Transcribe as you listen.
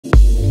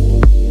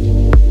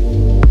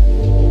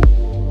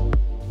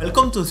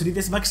welcome to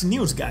 3ds Max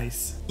news,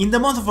 guys! In the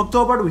month of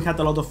October we had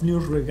a lot of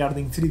news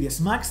regarding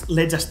 3ds Max.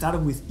 Let's just start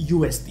with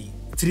USD.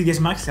 3ds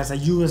Max has a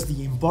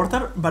USD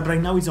importer, but right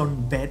now it's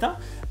on beta,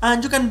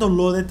 and you can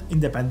download it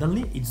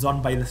independently. It's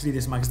done by the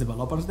 3ds Max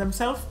developers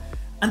themselves.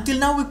 Until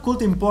now we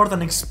could import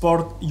and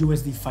export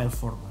USD file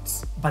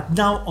formats, but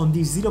now on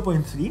this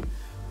 0.3,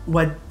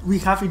 what we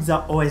have is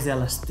the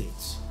OSL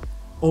stage.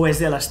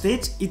 OSL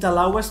stage, it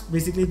allows us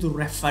basically to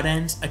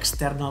reference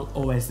external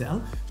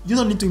OSL. You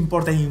don't need to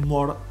import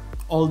anymore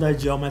all the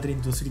geometry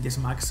into 3ds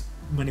Max,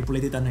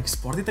 manipulate it and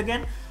export it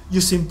again.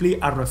 You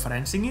simply are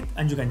referencing it,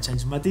 and you can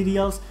change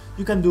materials,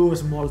 you can do a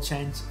small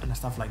change and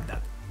stuff like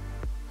that.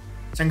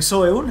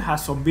 Changso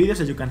has some videos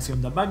that you can see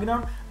on the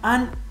background,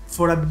 and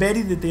for a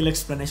very detailed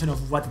explanation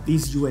of what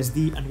is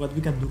USD and what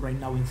we can do right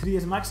now in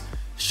 3ds Max,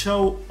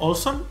 Show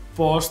also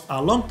post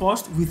a long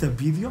post with a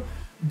video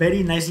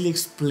very nicely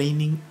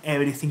explaining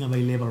everything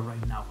available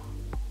right now.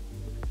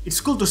 It's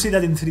cool to see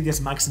that in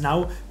 3ds Max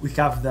now we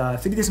have the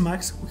 3ds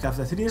Max, we have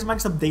the 3ds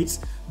Max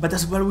updates, but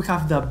as well we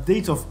have the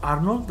updates of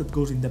Arnold that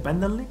goes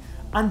independently,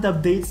 and the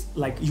updates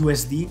like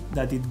USD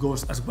that it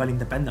goes as well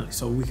independently.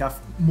 So we have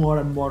more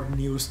and more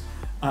news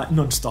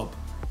non-stop.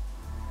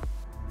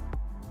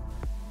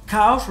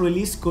 Chaos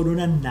released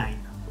Corona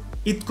 9.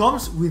 It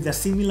comes with a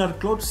similar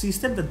cloud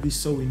system that we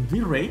saw in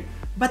V-Ray,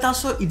 but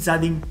also it's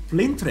adding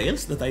plane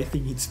trails that I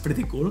think it's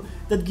pretty cool,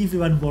 that give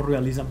even more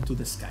realism to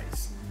the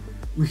skies.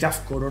 We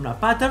have Corona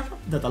pattern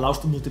that allows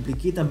to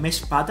multiplicate a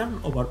mesh pattern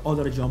over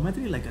other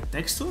geometry like a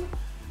texture,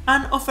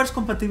 and offers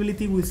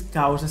compatibility with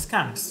Chaos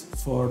scans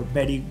for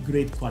very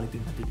great quality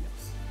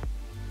materials.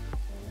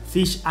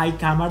 Fish eye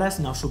cameras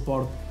now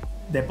support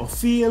depth of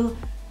field,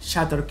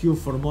 shutter cube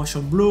for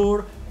motion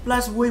blur,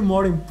 plus way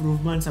more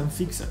improvements and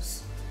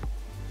fixes.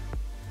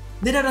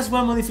 There are as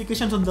well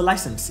modifications on the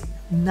licensing.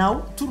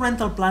 Now 2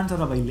 rental plans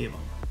are available.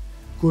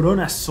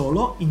 Corona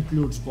Solo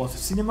includes both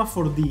Cinema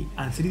 4D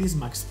and 3ds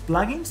Max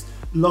plugins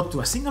locked to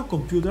a single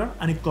computer,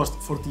 and it costs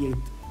 48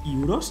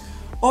 euros,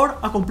 or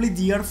a complete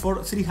year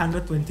for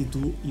 322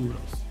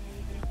 euros.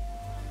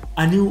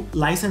 A new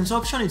license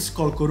option is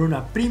called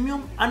Corona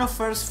Premium and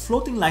offers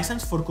floating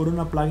license for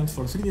Corona plugins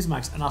for 3ds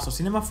Max and also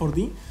Cinema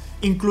 4D,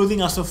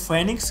 including also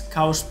Phoenix,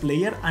 Chaos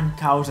Player and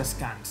Chaos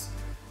Scans.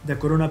 The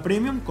Corona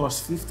Premium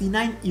costs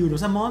 59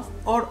 euros a month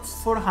or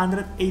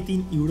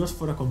 418 euros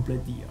for a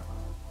complete year.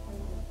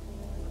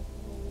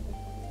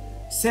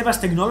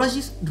 Sebas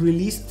Technologies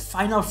released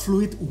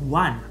FinalFluid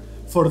 1.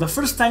 For the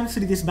first time,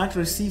 3ds Max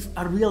received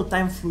a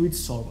real-time fluid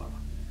solver.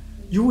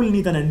 You will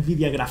need an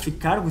NVIDIA graphic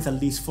card with at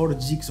least 4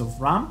 GB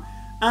of RAM,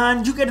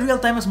 and you get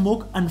real-time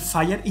smoke and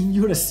fire in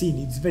your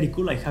scene. It's very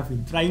cool, I have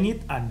been trying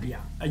it, and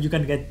yeah, you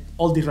can get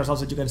all these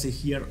results that you can see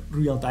here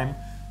real-time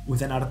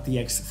with an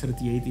RTX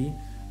 3080,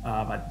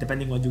 but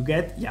depending what you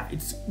get, yeah,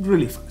 it's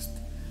really fast.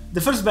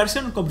 The first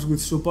version comes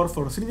with support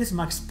for 3ds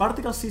Max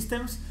particle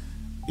systems.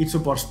 It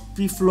supports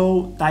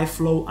P-flow,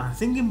 TIE-flow and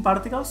thinking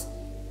particles,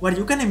 where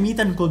you can emit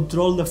and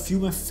control the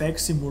fume effect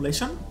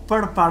simulation.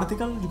 Per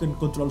particle, you can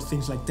control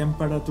things like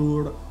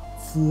temperature,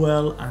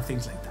 fuel and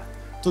things like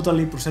that,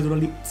 totally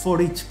procedurally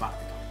for each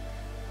particle.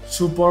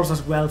 Supports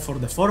as well for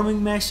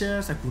deforming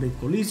meshes, accurate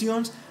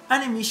collisions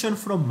and emission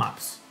from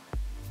maps.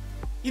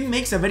 It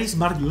makes a very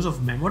smart use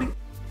of memory,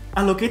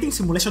 allocating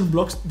simulation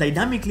blocks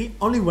dynamically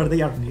only where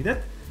they are needed,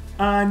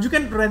 and you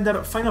can render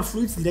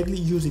FinalFluids directly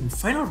using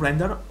Final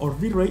Render or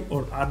V-Ray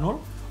or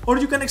Arnold, or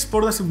you can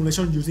export the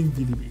simulation using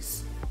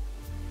VDBs.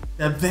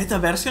 The beta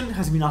version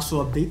has been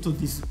also updated to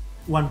this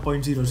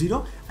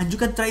 1.00, and you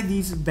can try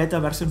this beta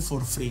version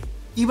for free,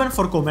 even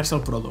for commercial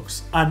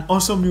products. An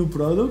awesome new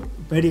product,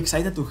 very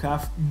excited to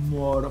have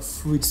more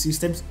fluid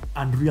systems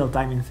and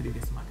real-time in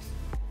 3ds Max.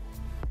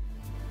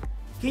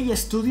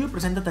 KS Studio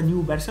presented a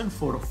new version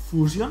for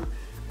Fusion,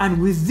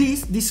 and with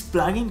this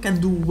plugin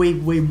can do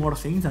way more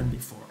things than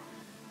before.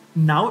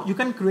 Now you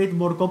can create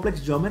more complex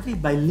geometry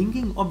by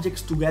linking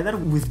objects together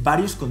with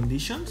various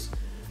conditions,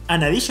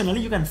 and additionally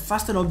you can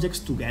fasten objects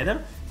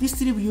together,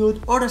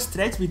 distribute or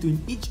stretch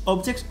between each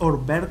object or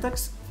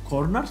vertex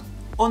corners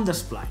on the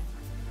spline.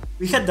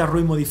 We had the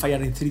ROI modifier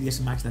in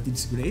 3ds Max that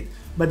is great,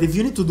 but if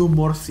you need to do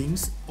more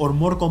things or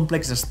more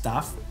complex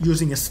stuff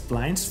using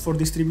splines for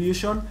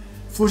distribution,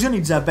 Fusion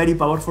is a very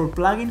powerful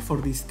plugin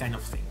for these kind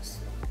of things.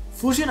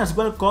 Fusion as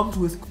well comes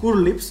with curve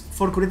lips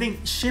for creating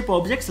shape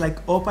objects like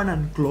open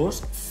and close,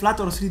 flat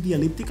or 3D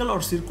elliptical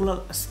or circular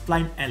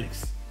spline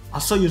helix.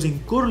 Also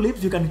using curve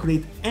lips you can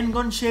create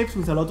n-gon shapes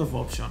with a lot of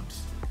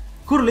options.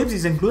 Curve lips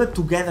is included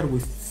together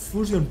with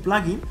Fusion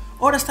plugin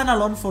or a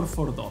standalone for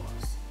 $4.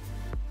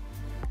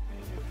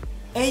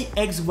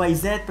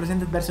 AXYZ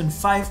presented version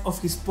 5 of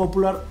his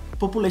popular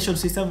population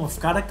system of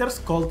characters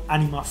called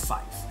Anima 5.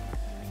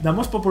 The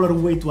most popular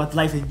way to add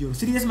life in your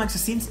 3ds Max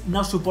scenes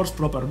now supports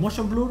proper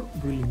motion blur,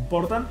 really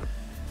important.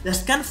 The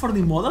scan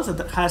 4D models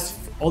that has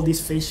all these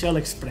facial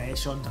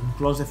expressions and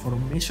close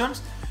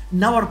deformations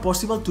now are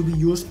possible to be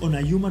used on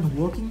a human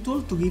working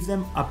tool to give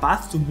them a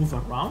path to move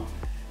around.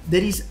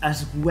 There is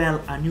as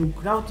well a new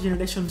crowd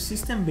generation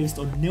system based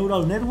on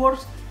neural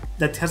networks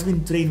that has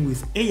been trained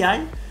with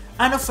AI,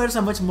 and offers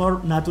a much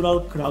more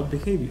natural crowd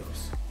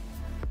behaviors.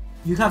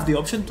 You have the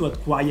option to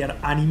acquire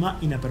Anima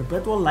in a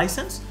perpetual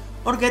license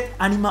or get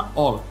Anima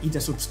All. It's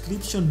a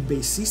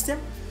subscription-based system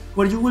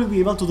where you will be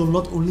able to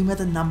download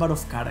unlimited number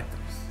of characters.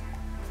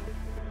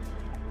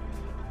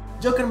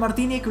 Joker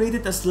Martini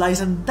created a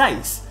Slice and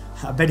Dice,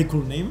 a very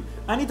cool name,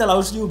 and it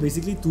allows you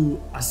basically to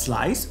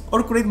slice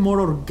or create more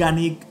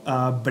organic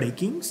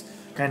breakings,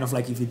 kind of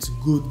like if it's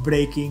good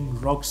breaking,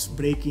 rocks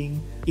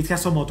breaking. It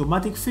has some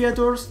automatic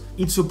features,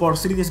 it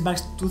supports 3ds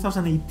Max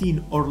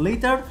 2018 or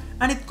later,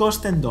 and it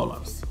costs $10.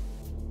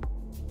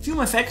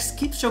 FumeFX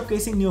keeps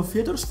showcasing new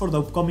features for the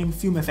upcoming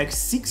FumeFX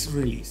 6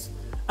 release,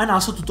 and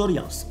also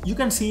tutorials. You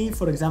can see,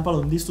 for example,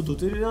 on these two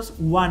tutorials,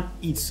 one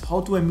is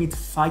how to emit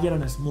fire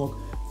and smoke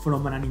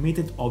from an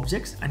animated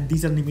objects, and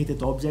these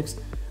animated objects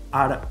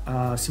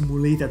are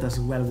simulated as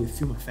well with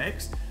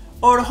FumeFX,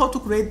 or how to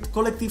create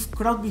collective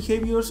crowd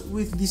behaviors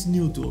with these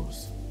new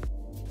tools.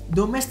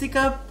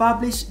 Domestika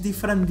published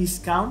different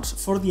discounts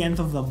for the end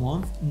of the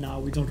month.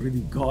 Now it's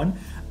already gone,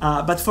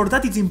 but for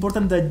that it's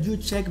important that you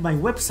check my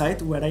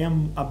website where I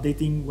am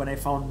updating when I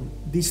found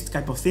these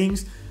type of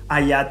things.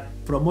 I add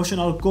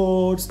promotional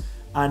codes,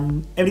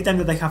 and every time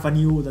that I have a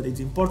new that is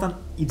important,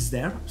 it's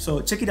there.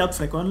 So check it out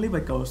frequently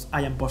because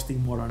I am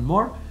posting more and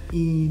more.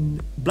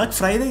 In Black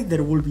Friday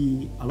there will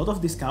be a lot of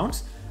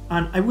discounts,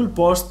 and I will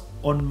post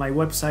on my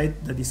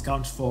website the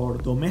discounts for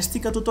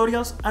Domestika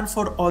tutorials and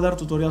for other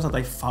tutorials that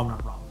I found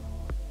around.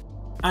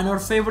 And our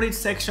favorite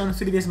section,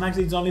 3ds Max,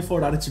 is only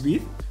for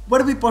archviz,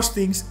 where we post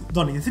things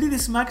done in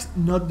 3ds Max,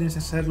 not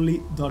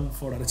necessarily done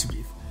for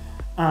archviz.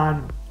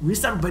 And we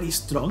start very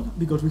strong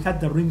because we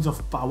had the Rings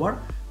of Power.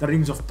 The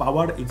Rings of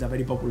Power is a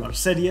very popular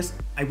series,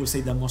 I would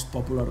say the most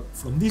popular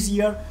from this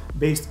year,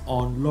 based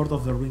on Lord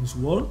of the Rings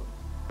world.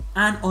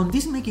 And on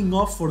this making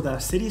of for the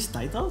series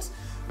titles,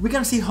 we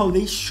can see how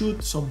they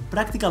shoot some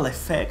practical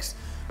effects,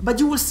 but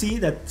you will see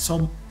that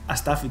some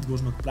stuff it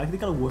was not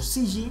practical, was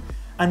CG,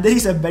 and there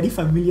is a very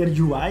familiar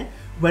UI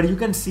where you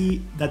can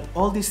see that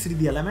all these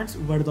 3D elements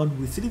were done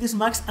with 3ds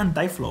Max and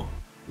Tyflow.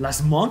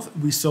 Last month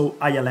we saw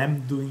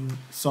ILM doing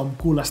some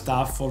cool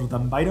stuff for the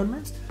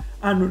environments,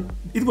 and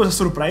it was a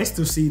surprise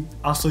to see it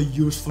also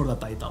used for the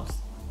titles.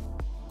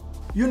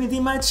 Unity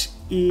Image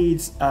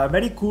is a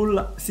very cool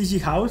CG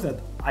house that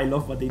I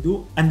love what they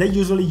do, and they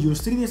usually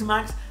use 3ds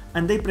Max,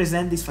 and they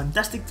present this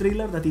fantastic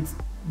trailer that is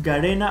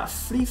Garena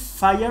Free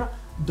Fire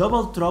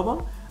Double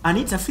Trouble, and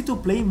it's a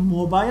free-to-play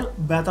mobile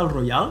battle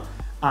royale.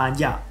 And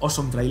yeah,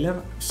 awesome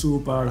trailer,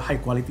 super high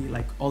quality,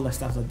 like all the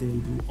stuff that they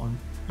do on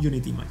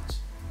Unity Image.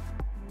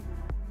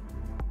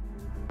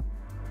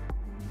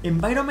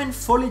 Environment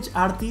foliage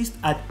artist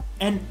at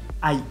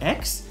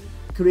NIX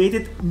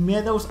created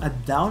Meadows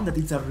at Dawn, that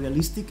is a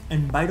realistic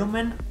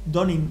environment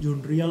done in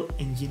Unreal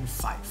Engine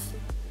 5.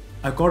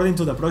 According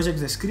to the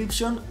project's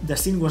description, the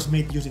scene was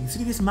made using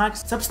 3ds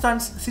Max,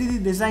 Substance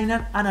 3D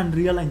Designer and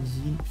Unreal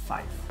Engine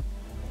 5.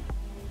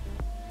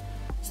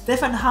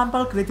 Stefan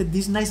Hampel created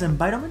this nice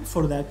environment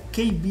for the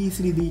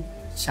KB3D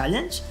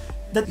challenge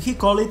that he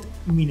called it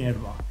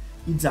Minerva.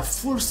 It's a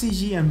full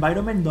CG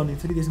environment done in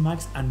 3ds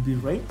Max and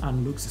V-Ray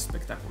and looks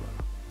spectacular.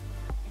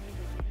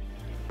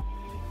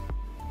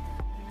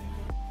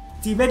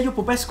 Tiberio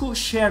Popescu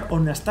shared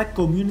on a Stack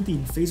community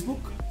in Facebook.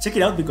 Check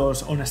it out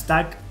because on a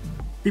Stack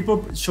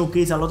people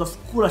showcase a lot of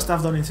cool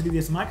stuff done in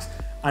 3ds Max,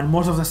 and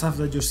most of the stuff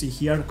that you see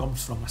here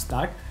comes from a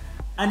Stack.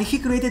 And he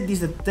created this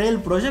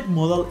detailed project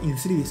model in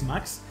 3ds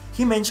Max.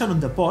 He mentioned on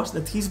the post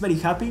that he's very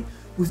happy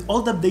with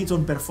all the updates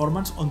on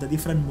performance on the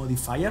different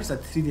modifiers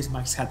that 3ds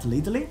Max had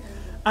lately,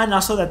 and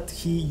also that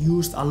he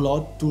used a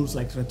lot tools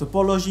like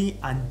retopology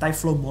and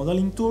Tyflow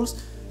modeling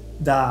tools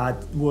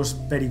that was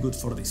very good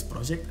for this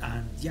project.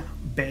 And yeah,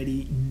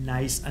 very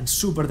nice and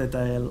super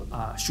detailed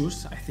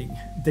shoes. I think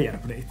they are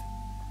great.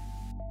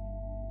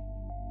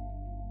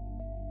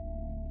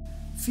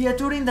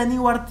 Featuring the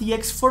new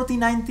RTX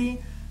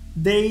 4090,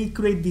 they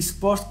create this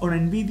post on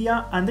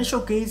NVIDIA and they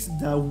showcase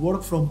the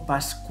work from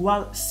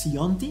Pasquale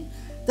Cionti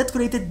that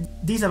created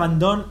this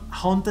abandoned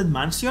haunted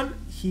mansion.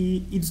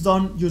 It's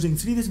done using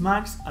 3ds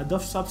Max,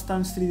 Adobe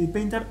Substance 3D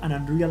Painter and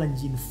Unreal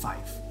Engine 5.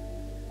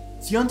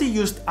 Cionti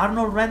used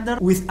Arnold Render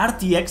with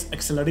RTX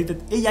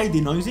accelerated AI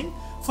denoising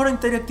for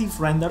interactive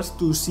renders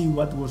to see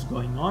what was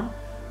going on.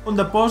 On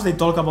the post they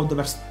talk about the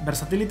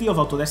versatility of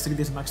Autodesk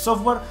 3ds Max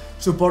software,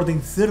 supporting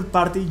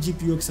third-party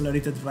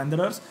GPU-accelerated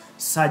renderers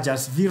such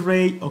as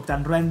V-Ray,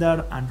 Octane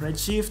Render, and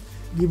Redshift,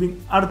 giving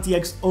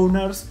RTX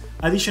owners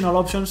additional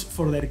options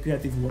for their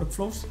creative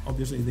workflows.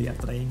 Obviously they are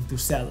trying to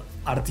sell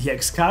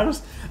RTX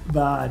cars,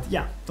 but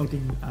yeah,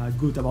 talking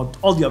good about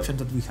all the options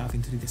that we have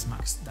in 3ds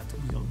Max that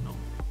we all know.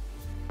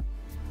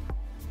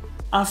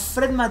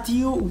 Fred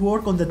Mathieu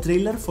worked on the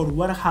trailer for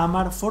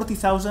Warhammer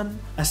 40,000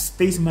 A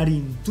Space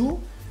Marine 2,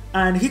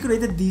 and he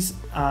created these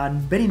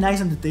very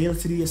nice and detailed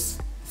 3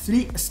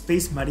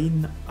 Space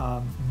Marine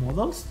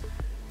models.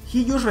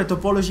 He used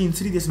retopology in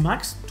 3ds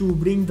Max to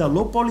bring the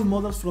low poly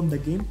models from the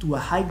game to a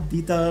high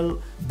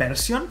detail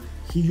version.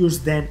 He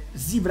used then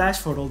ZBrush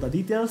for all the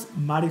details,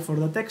 Mari for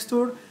the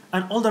texture,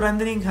 and all the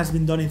rendering has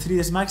been done in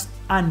 3ds Max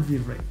and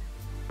V-Ray.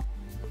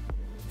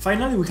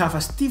 Finally, we have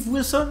a Steve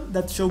Wilson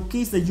that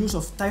showcased the use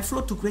of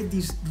Tyflow to create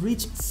this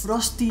rich,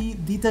 frosty,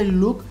 detailed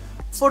look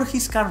for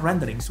his car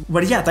renderings,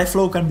 where yeah,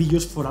 Tyflow can be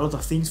used for a lot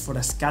of things, for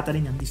a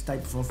scattering and this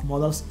type of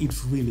models,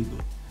 it's really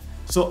good.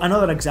 So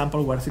another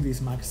example where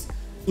 3ds Max,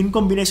 in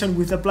combination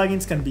with the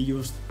plugins, can be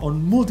used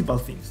on multiple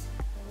things.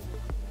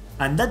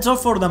 And that's all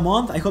for the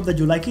month. I hope that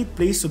you like it.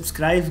 Please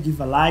subscribe, give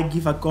a like,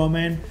 give a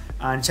comment,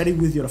 and share it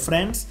with your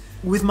friends.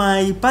 With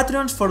my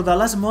Patreons for the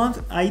last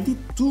month, I did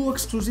 2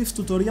 exclusive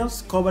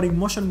tutorials covering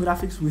motion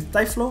graphics with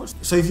Tyflow.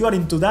 So if you are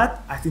into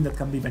that, I think that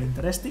can be very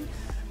interesting.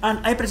 And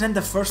I present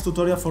the first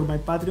tutorial for my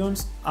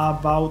Patreons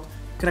about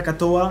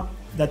Krakatoa.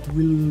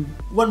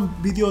 One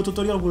video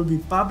tutorial will be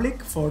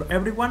public for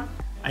everyone.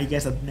 I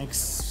guess that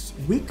next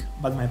week,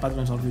 but my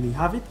Patreons already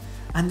have it.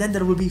 And then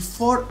there will be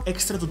 4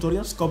 extra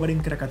tutorials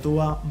covering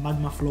Krakatoa,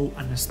 MagmaFlow,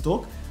 and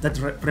Stock that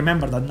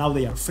remember that now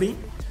they are free.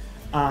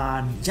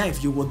 And yeah,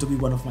 if you want to be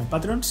one of my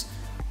patrons,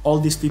 all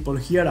these people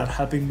here are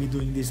helping me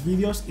doing these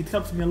videos. It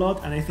helps me a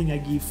lot, and I think I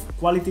give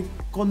quality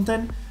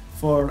content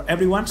for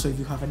everyone. So if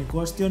you have any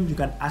question, you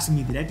can ask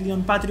me directly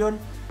on Patreon.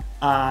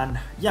 And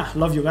yeah,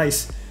 love you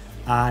guys,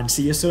 and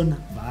see you soon.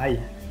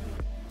 Bye.